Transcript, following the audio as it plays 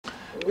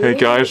Hey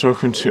guys,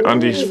 welcome to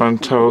Andy's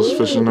Fantails.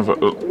 This is another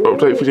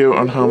update video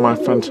on how my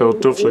fantail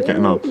doves are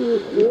getting on.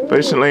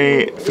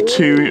 Basically, for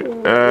two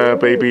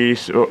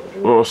babies or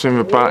in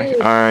the back,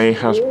 I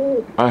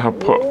have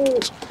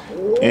put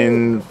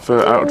in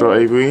the outdoor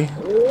aviary.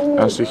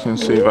 As you can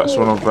see, that's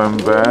one of them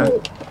there.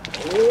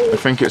 I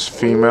think it's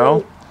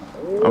female,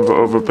 and the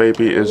other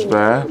baby is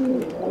there.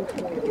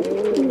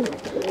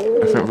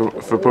 I think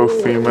they're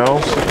both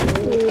females.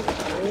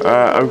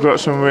 I've got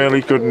some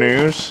really good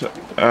news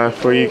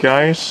for you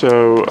guys,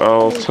 so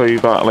I'll tell you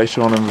that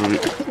later on in the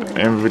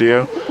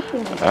video.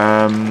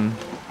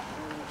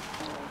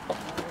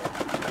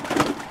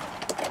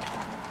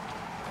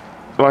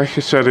 Like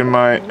I said in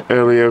my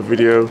earlier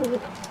video,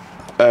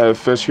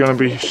 there's going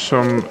to be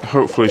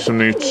hopefully some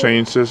new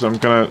changes. I'm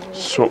going to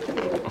swap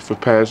the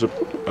pairs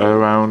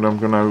around. I'm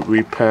going to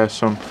repair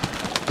some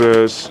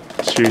birds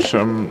to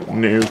some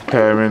new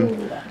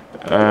pairing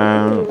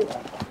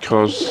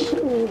because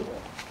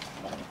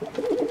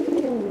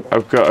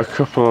I've got a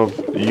couple of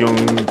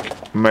young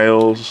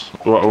males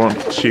what I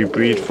want to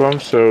breed from,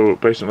 so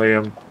basically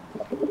I'm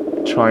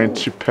trying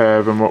to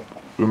pair them up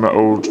with my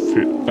old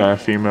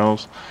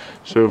females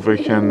so they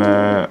can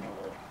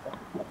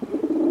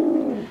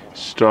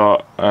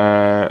start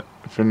the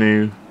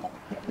new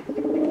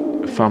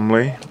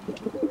family.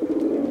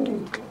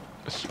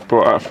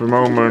 But at the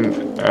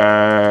moment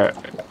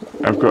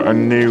I've got a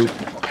new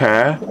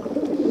pair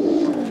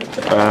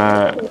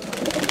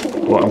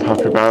what I'm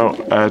happy about.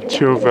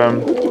 Two of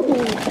them,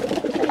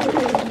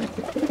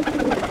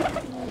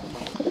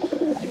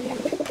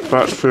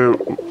 that's the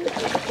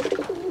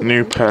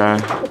new pair.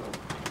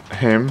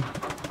 Him,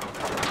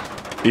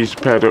 he's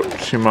paired up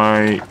to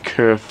my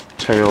curved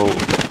tail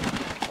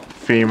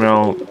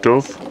female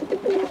dove.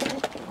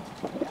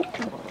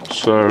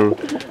 So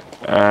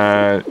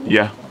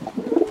yeah,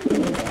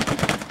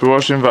 they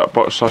was in that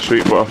box last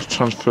week, but I've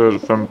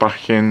transferred them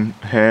back in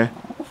here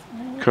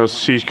because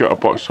she's got a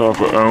box of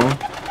her own,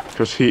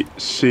 because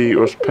she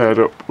was paired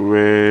up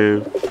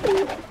with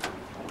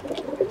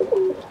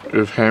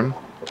him.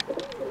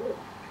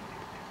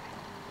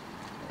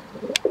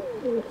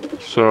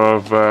 So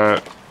I've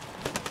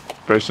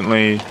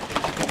basically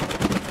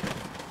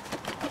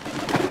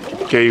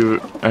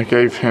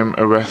gave him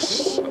a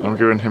rest. I'm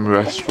giving him a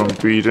rest from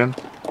breeding.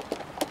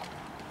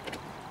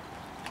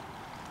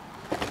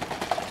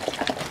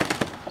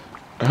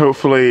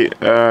 Hopefully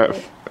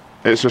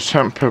it's a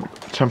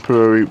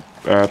temporary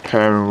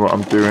pairing what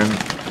I'm doing,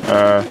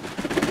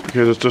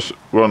 because I just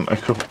want a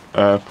couple,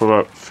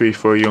 about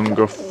 3-4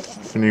 younger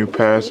new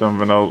pairs,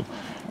 and then I'll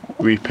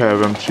repair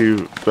them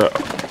to the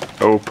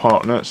old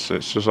partners.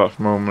 It's just at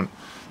the moment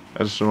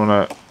I just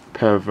want to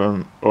pair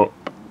them up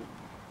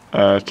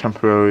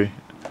temporarily,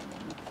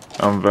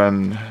 and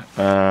then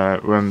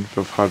when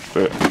they've had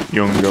the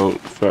younger,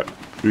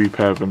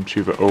 repair them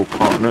to the old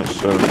partners.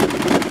 So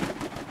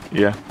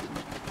yeah.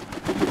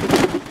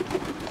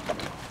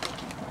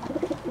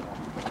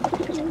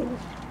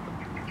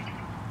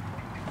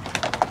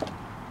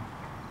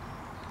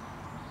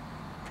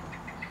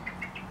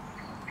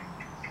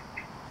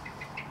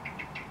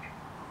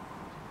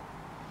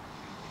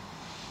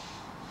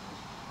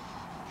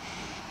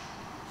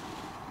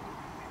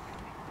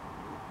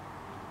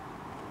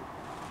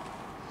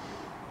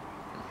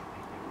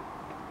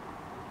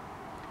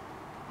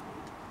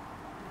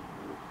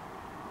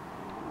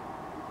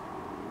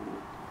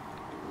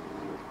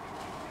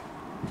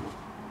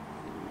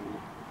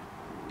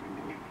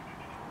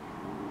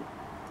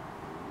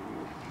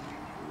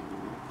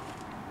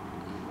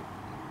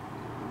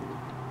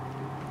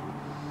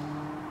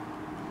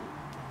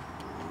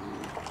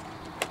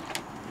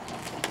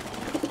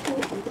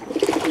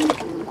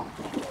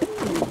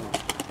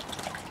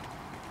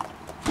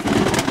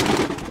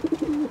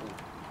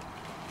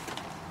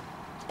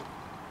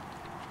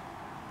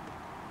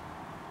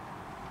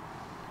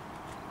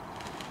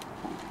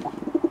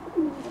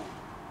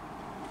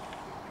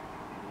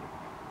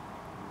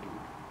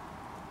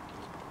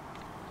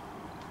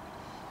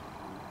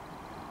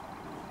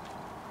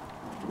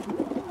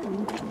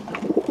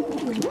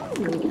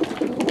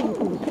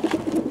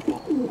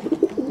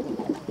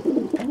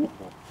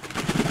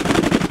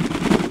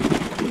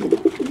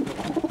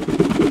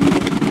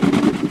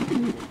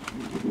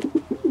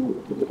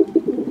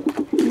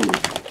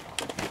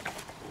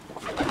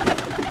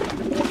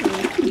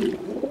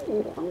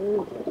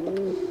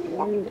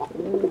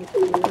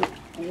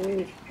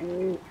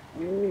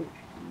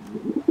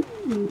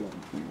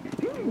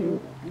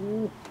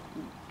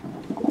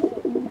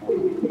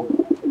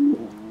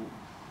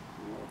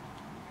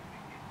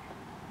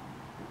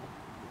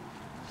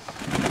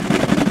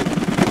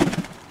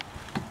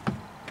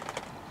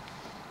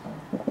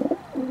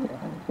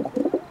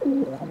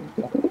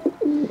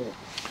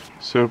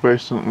 So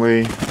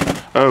basically,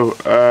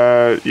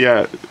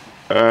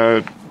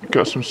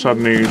 got some sad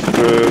news.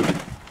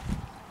 The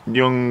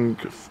young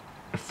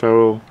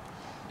feral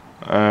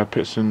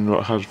Pitson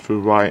that has the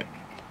white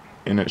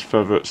in its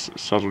feathers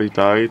sadly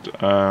died.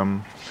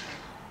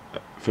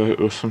 There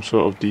was some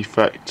sort of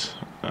defect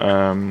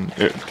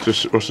it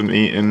just wasn't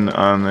eating,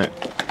 and it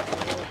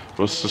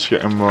was just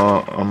getting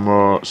more and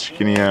more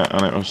skinnier,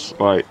 and it was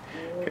like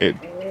it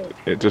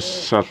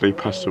just sadly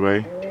passed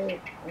away.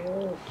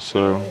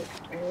 So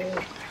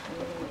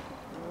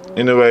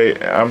in a way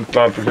I'm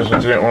glad, because I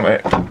didn't want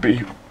it to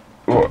be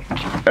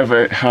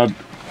whatever it had.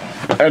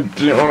 I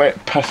didn't want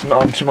it passing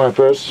on to my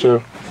birds.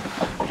 So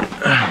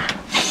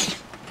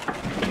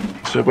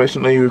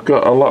basically we've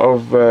got a lot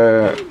of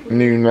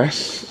new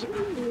nests.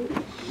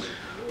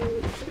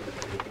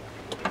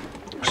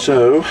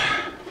 So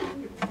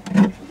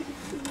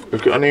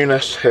we've got a new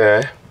nest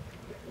here.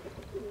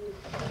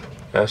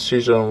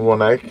 She's on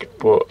 1 egg,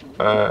 but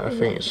I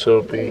think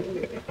she'll be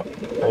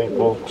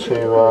able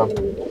to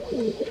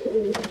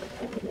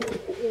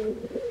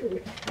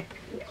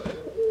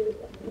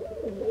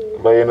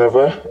lay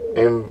another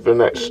in the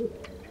next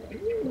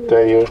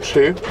day or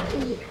two.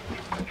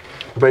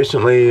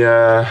 Basically,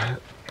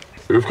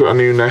 we've got a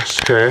new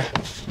nest here.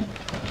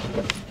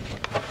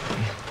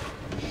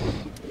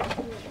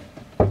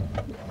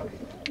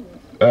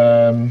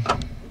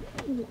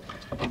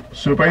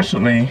 So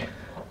basically,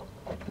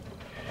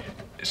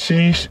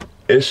 she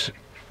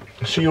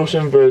was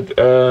in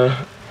the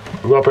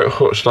rabbit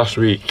hutch last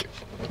week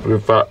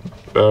with that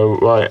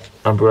white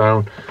and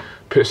brown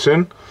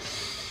piston.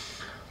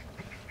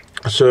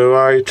 So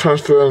I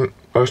transferred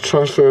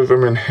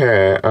them in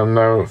here, and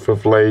now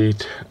they've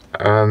laid.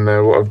 And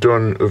what I've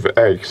done with the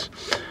eggs,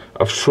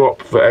 I've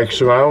swapped the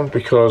eggs around,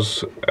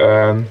 because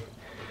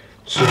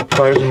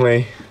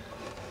surprisingly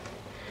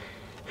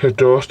her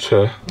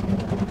daughter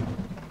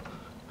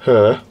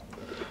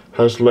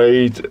has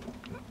laid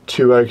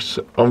 2 eggs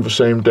on the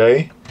same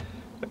day.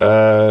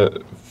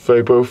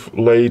 They both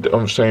laid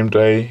on the same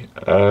day,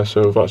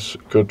 so that's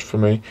good for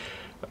me,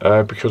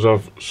 because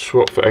I've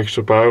swapped the eggs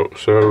about.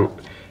 So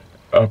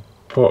I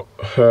put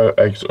her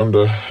eggs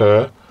under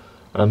her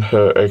and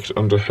her eggs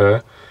under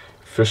her.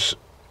 The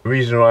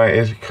reason why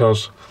is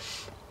because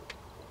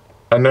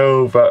I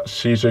know that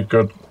she's a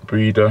good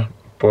breeder,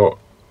 but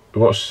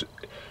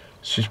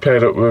she's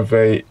paired up with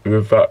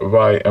that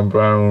white and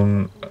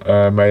brown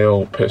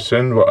male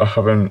piston, what I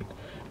haven't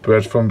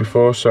bred from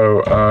before.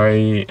 So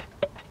I'm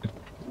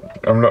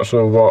not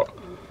sure what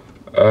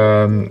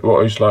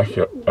he's like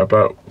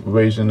about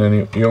raising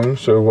any young.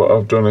 So what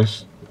I've done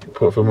is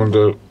put them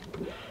under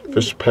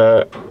this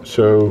pair,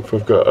 so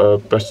we've got a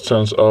better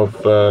chance of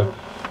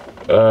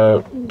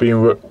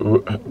being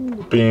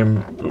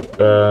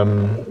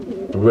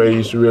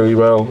raised really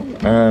well.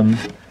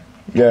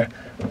 Yeah.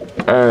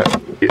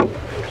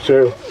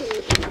 So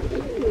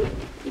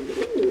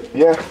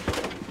yeah.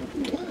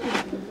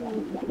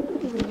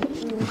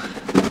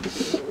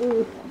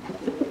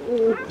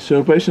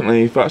 So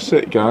basically that's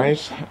it,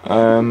 guys.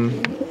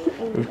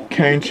 We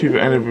came to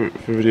the end of the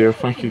video.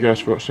 Thank you guys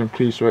for watching.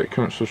 Please like,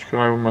 comment,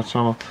 subscribe on my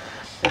channel.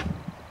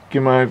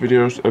 Give my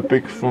videos a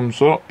big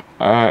thumbs up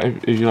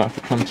if you like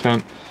the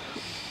content.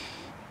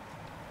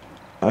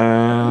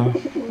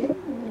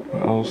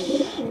 What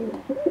else?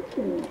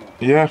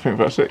 Yeah, I think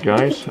that's it,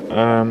 guys.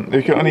 If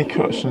you've got any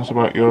questions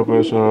about your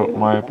birds or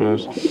my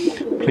birds,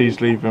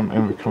 please leave them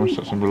in the comment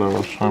section below.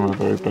 I'll try my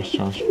very best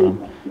to answer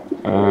them.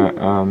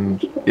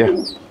 And yeah,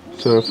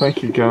 so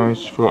thank you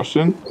guys for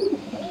watching,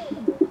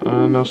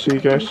 and I'll see you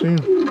guys soon.